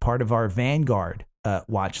 This is part of our Vanguard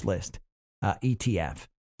watch list ETF.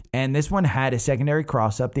 And this one had a secondary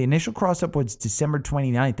cross-up. The initial cross-up was December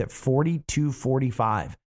 29th at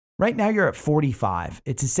 42.45. Right now, you're at 45.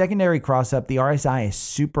 It's a secondary cross-up. The RSI is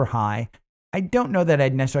super high. I don't know that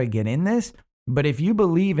I'd necessarily get in this, but if you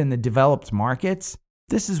believe in the developed markets,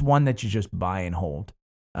 this is one that you just buy and hold.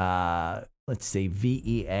 Let's see,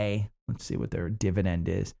 VEA. Let's see what their dividend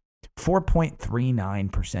is.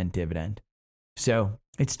 4.39% dividend. So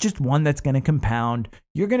it's just one that's going to compound.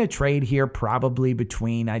 You're going to trade here probably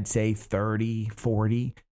between, I'd say, 30,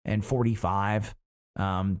 40, and 45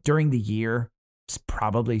 during the year. It's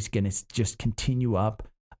probably going to just continue up.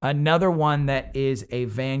 Another one that is a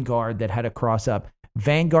Vanguard that had a cross up,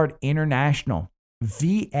 Vanguard International,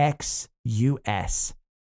 VXUS.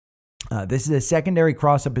 This is a secondary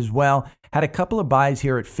cross up as well. Had a couple of buys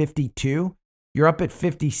here at 52. You're up at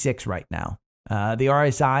 56 right now. The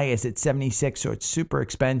RSI is at 76, so it's super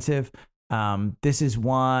expensive. This is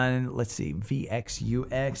one, let's see,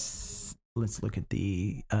 VXUX. Let's look at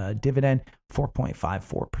the dividend,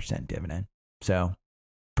 4.54% dividend. So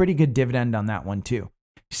pretty good dividend on that one too.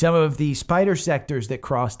 Some of the spider sectors that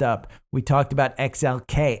crossed up, we talked about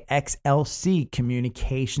XLC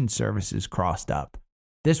Communication Services crossed up.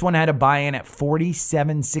 This one had a buy-in at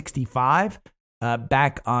 47.65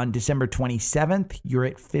 back on December 27th. You're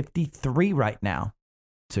at 53 right now.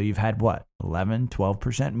 So you've had what, 11,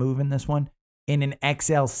 12% move in this one? In an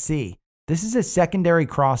XLC. This is a secondary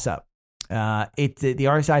cross-up. The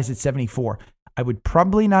RSI is at 74. I would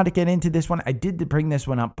probably not get into this one. I did bring this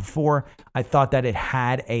one up before. I thought that it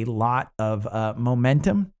had a lot of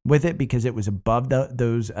momentum with it because it was above that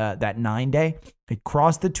 9-day. It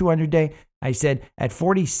crossed the 200-day. I said at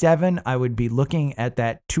 47, I would be looking at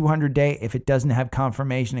that 200-day. If it doesn't have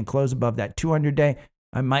confirmation and close above that 200-day,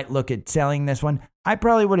 I might look at selling this one. I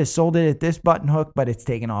probably would have sold it at this button hook, but it's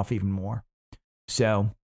taken off even more. So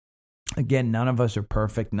again, none of us are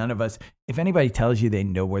perfect. None of us, if anybody tells you they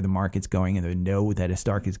know where the market's going and they know that a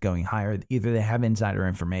stock is going higher, either they have insider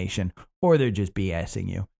information or they're just BSing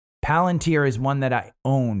you. Palantir is one that I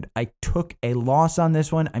owned. I took a loss on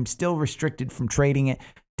this one. I'm still restricted from trading it.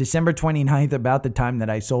 December 29th, about the time that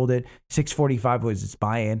I sold it, 645 was its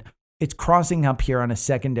buy-in. It's crossing up here on a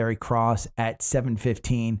secondary cross at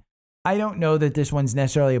 715. I don't know that this one's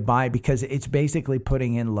necessarily a buy because it's basically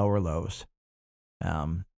putting in lower lows.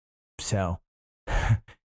 So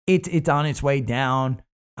it's on its way down.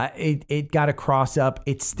 It got a cross up.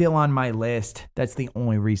 It's still on my list. That's the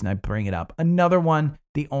only reason I bring it up. Another one,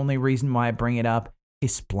 the only reason why I bring it up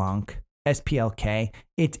is Splunk. SPLK.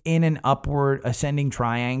 It's in an upward ascending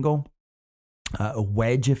triangle, a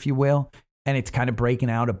wedge, if you will, and it's kind of breaking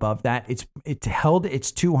out above that. It's held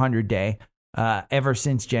its 200-day ever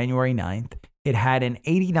since January 9th. It had an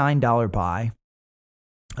 $89 buy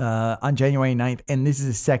on January 9th, and this is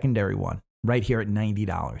a secondary one right here at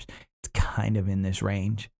 $90. It's kind of in this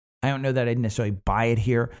range. I don't know that I'd necessarily buy it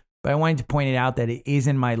here, but I wanted to point it out that it is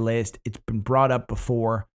in my list. It's been brought up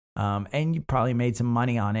before, and you probably made some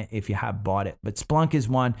money on it if you have bought it. But Splunk is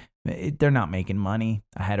one. They're not making money.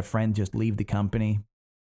 I had a friend just leave the company.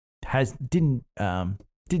 Didn't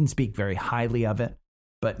speak very highly of it,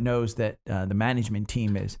 but knows that the management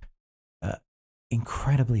team is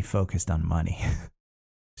incredibly focused on money.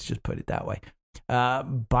 Let's just put it that way.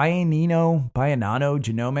 Bionano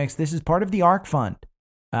Genomics. This is part of the ARK fund.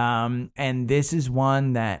 And this is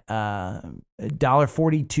one that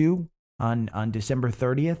 $1.42 on December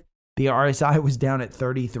 30th. The RSI was down at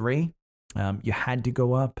 33. You had to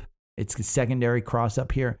go up. It's a secondary cross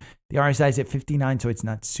up here. The RSI is at 59, so it's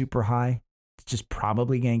not super high. It's just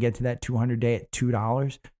probably going to get to that 200-day at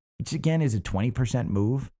 $2, which again is a 20%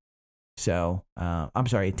 move. So, I'm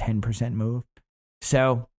sorry, a 10% move.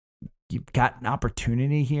 So you've got an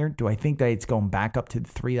opportunity here. Do I think that it's going back up to the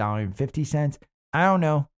 $3.50? I don't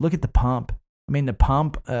know. Look at the pump. I mean, the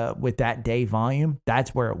pump with that day volume,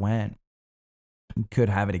 that's where it went. You could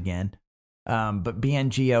have it again. But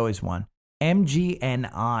BNGO is one.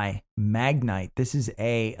 MGNI, Magnite. This is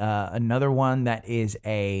another one that is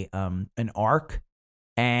an ARK,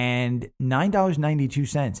 and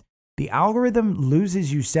 $9.92. The algorithm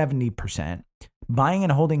loses you 70%. Buying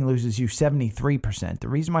and holding loses you 73%. The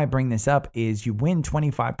reason why I bring this up is you win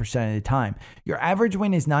 25% of the time. Your average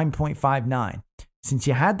win is 9.59. Since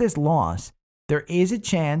you had this loss, there is a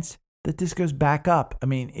chance that this goes back up. I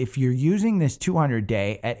mean, if you're using this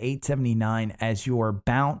 200-day at 879 as your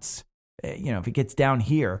bounce, if it gets down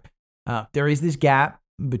here, there is this gap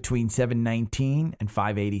between 719 and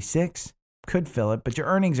 586. Could fill it, but your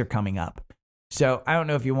earnings are coming up. So I don't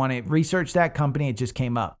know if you want to research that company. It just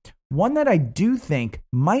came up. One that I do think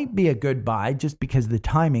might be a good buy just because the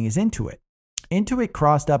timing is Intuit. Intuit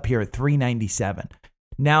crossed up here at 397.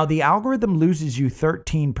 Now, the algorithm loses you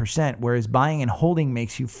 13%, whereas buying and holding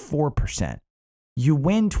makes you 4%. You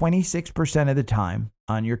win 26% of the time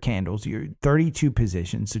on your candles, your 32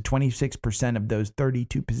 positions. So 26% of those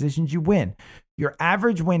 32 positions you win. Your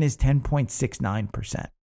average win is 10.69%.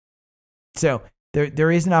 So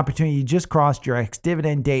there is an opportunity. You just crossed your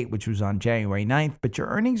ex-dividend date, which was on January 9th, but your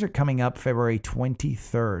earnings are coming up February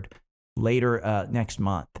 23rd, later next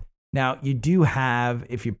month. Now, you do have,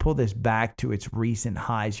 if you pull this back to its recent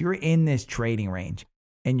highs, you're in this trading range,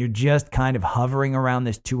 and you're just kind of hovering around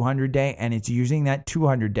this 200-day, and it's using that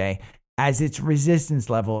 200-day as its resistance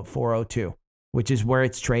level at 402, which is where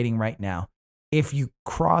it's trading right now. If you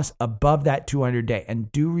cross above that 200-day,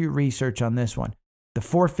 and do your research on this one, the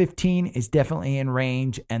 415 is definitely in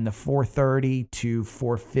range, and the 430 to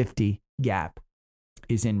 450 gap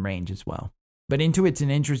is in range as well. But Intuit's an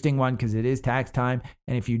interesting one because it is tax time,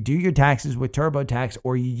 and if you do your taxes with TurboTax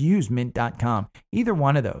or you use Mint.com, either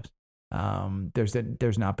one of those, there's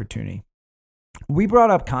an opportunity. We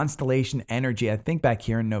brought up Constellation Energy, I think back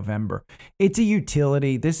here in November. It's a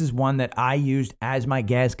utility. This is one that I used as my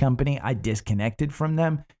gas company. I disconnected from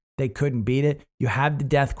them. They couldn't beat it. You have the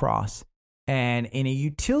death cross. And in a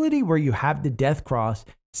utility where you have the death cross,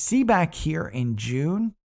 see back here in July,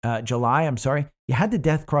 you had the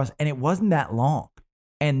death cross and it wasn't that long.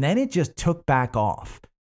 And then it just took back off.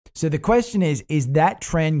 So the question is that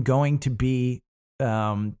trend going to be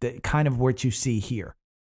the kind of what you see here?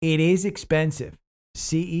 It is expensive.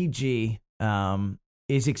 CEG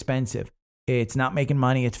is expensive. It's not making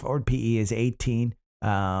money. Its forward PE is 18.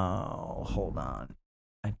 Hold on.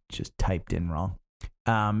 I just typed in wrong.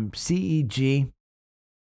 CEG,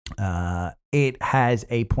 it has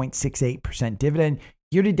a 0.68% dividend.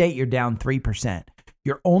 Year to date, you're down 3%.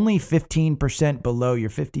 You're only 15% below your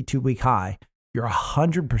 52-week high. You're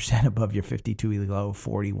 100% above your 52-week low of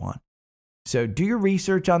 41. So do your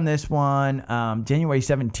research on this one. January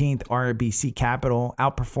 17th, RBC Capital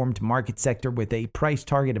outperformed market sector with a price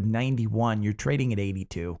target of 91. You're trading at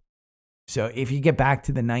 82. So if you get back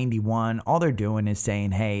to the 91, all they're doing is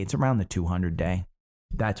saying, hey, it's around the 200-day.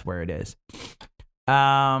 That's where it is.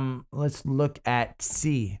 Let's look at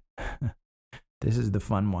C. This is the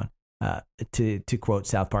fun one. To quote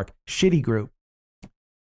South Park, Shitty Group,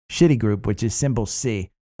 which is symbol C,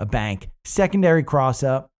 a bank. Secondary cross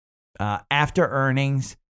up after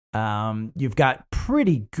earnings. You've got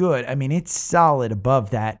pretty good. I mean, it's solid above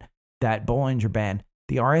that Bollinger Band.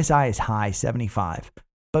 The RSI is high, 75.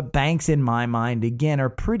 But banks, in my mind, again, are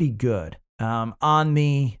pretty good. On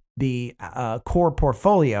the core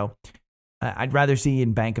portfolio, I'd rather see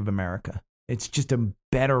in Bank of America. It's just a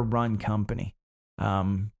better run company.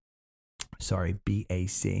 Sorry,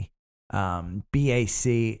 BAC. BAC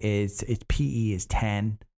its PE is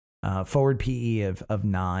 10, forward PE of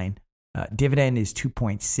 9, dividend is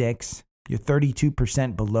 2.6. You're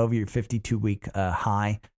 32% below your 52-week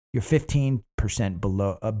high. You're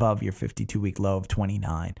 15% above your 52-week low of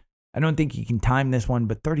 29. I don't think you can time this one,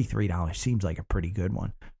 but $33 seems like a pretty good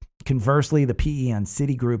one. Conversely, the PE on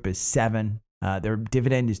Citigroup is 7. Their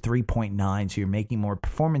dividend is 3.9, so you're making more.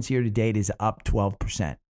 Performance year to date is up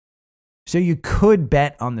 12%. So you could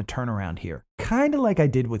bet on the turnaround here, kind of like I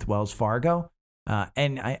did with Wells Fargo.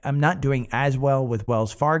 And I'm not doing as well with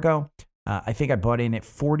Wells Fargo. I think I bought in at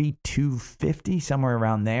 $42.50, somewhere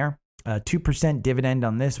around there. 2% dividend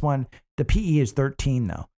on this one. The PE is 13,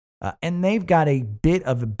 though. And they've got a bit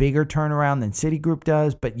of a bigger turnaround than Citigroup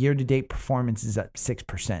does, but year-to-date performance is at 6%.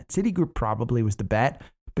 Citigroup probably was the bet,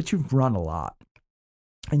 but you've run a lot.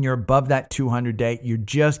 And you're above that 200-day. You're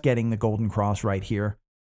just getting the Golden Cross right here.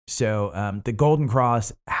 So the Golden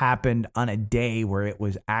Cross happened on a day where it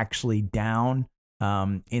was actually down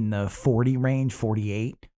in the 40 range,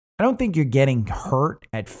 48. I don't think you're getting hurt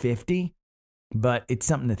at 50, but it's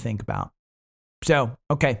something to think about. So,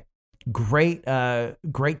 okay, great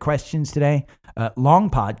questions today. Long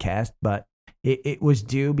podcast, but it was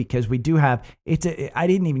due because we do have, I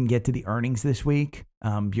didn't even get to the earnings this week.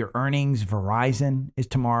 Your earnings, Verizon is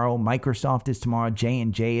tomorrow. Microsoft is tomorrow.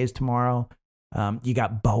 J&J is tomorrow. You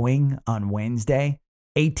got Boeing on Wednesday,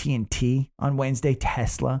 AT&T on Wednesday,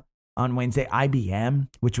 Tesla on Wednesday, IBM,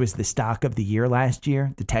 which was the stock of the year last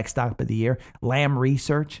year, the tech stock of the year, Lam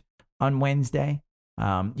Research on Wednesday.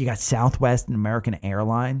 You got Southwest and American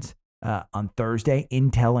Airlines on Thursday,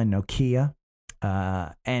 Intel and Nokia,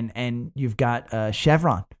 and you've got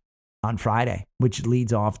Chevron on Friday, which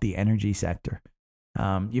leads off the energy sector.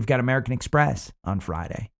 You've got American Express on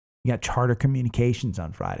Friday. You got Charter Communications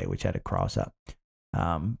on Friday, which had a cross up.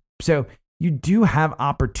 So you do have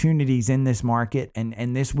opportunities in this market,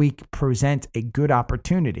 and this week presents a good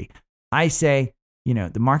opportunity. I say,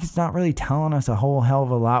 the market's not really telling us a whole hell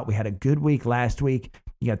of a lot. We had a good week last week.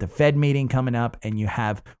 You got the Fed meeting coming up, and you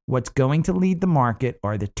have what's going to lead the market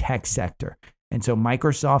are the tech sector. And so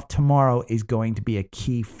Microsoft tomorrow is going to be a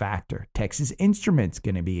key factor. Texas Instruments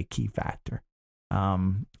going to be a key factor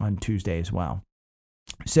on Tuesday as well.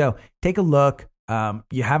 So take a look.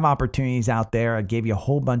 You have opportunities out there. I gave you a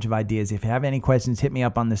whole bunch of ideas. If you have any questions, hit me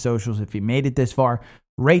up on the socials. If you made it this far,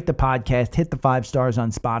 rate the podcast, hit the 5 stars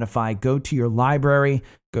on Spotify, go to your library,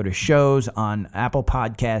 go to shows on Apple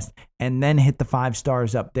Podcast, and then hit the 5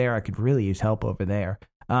 stars up there. I could really use help over there.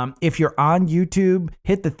 If you're on YouTube,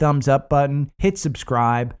 hit the thumbs up button, hit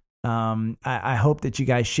subscribe. I hope that you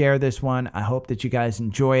guys share this one. I hope that you guys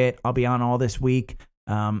enjoy it. I'll be on all this week.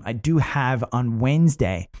 I do have on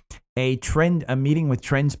Wednesday a meeting with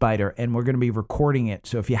TrendSpider, and we're going to be recording it.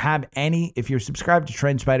 So if you're subscribed to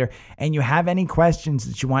TrendSpider and you have any questions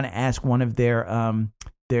that you want to ask one of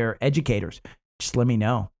their educators, just let me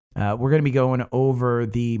know. We're going to be going over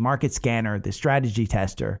the market scanner, the strategy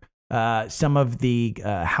tester, some of the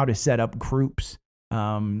how to set up groups,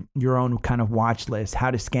 your own kind of watch list,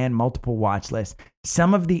 how to scan multiple watch lists,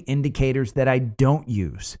 some of the indicators that I don't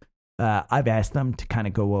use. I've asked them to kind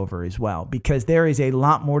of go over as well, because there is a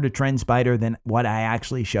lot more to TrendSpider than what I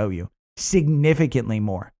actually show you. Significantly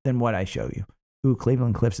more than what I show you. Ooh,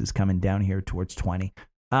 Cleveland Cliffs is coming down here towards 20.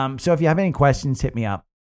 So if you have any questions, hit me up.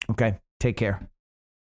 Okay, take care.